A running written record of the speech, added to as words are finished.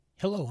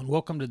Hello, and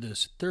welcome to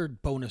this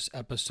third bonus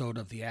episode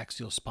of the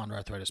Axial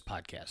Spondyloarthritis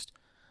Podcast.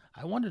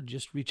 I wanted to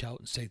just reach out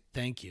and say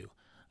thank you.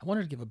 I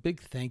wanted to give a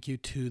big thank you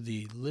to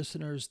the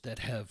listeners that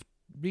have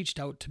reached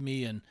out to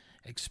me and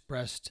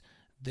expressed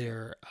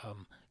their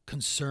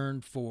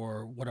concern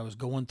for what I was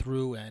going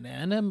through and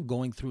am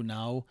going through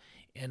now,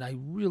 and I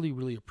really,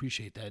 really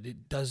appreciate that.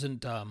 It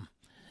doesn't,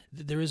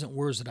 there isn't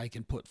words that I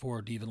can put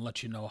forward to even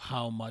let you know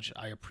how much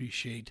I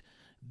appreciate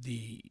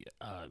the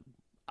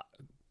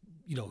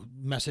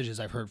messages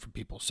I've heard from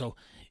people. So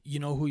you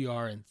know who you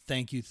are, and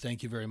thank you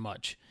very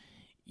much.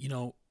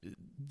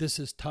 This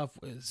is tough.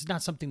 It's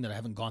not something that I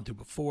haven't gone through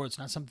before. It's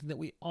not something that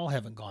we all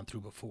haven't gone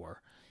through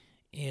before.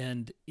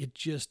 And it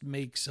just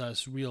makes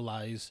us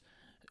realize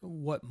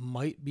what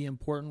might be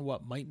important,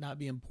 what might not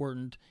be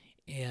important,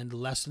 and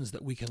lessons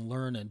that we can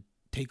learn and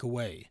take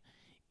away.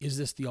 Is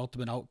this the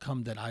ultimate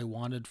outcome that I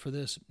wanted for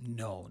this?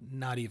 No,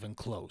 not even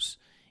close.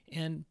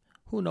 And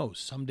who knows?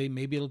 Someday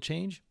maybe it'll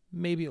change.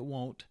 Maybe it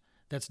won't.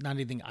 That's not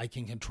anything I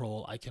can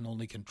control. I can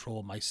only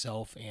control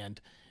myself and,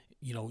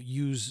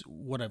 use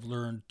what I've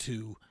learned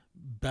to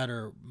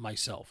better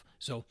myself.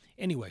 So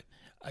anyway,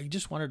 I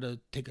just wanted to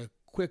take a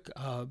quick,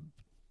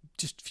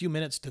 just a few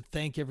minutes to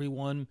thank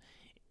everyone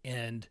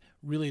and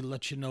really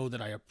let you know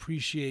that I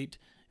appreciate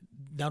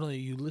not only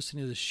you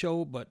listening to the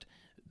show, but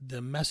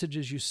the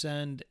messages you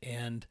send.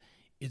 And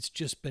it's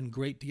just been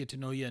great to get to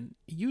know you. And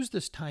use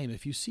this time,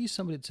 if you see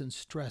somebody that's in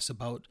stress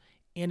about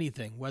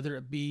anything, whether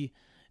it be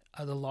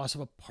the loss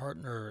of a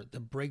partner, the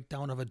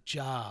breakdown of a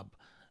job,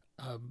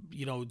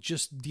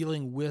 just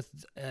dealing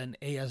with an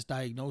AS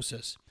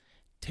diagnosis,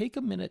 take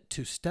a minute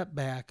to step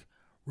back.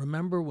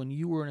 Remember when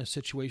you were in a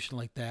situation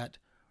like that,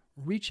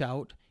 reach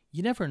out.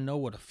 You never know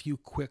what a few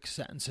quick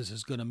sentences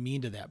is going to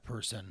mean to that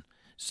person.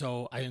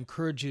 So I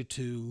encourage you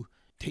to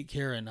take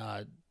care and,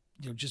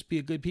 just be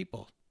a good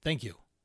people. Thank you.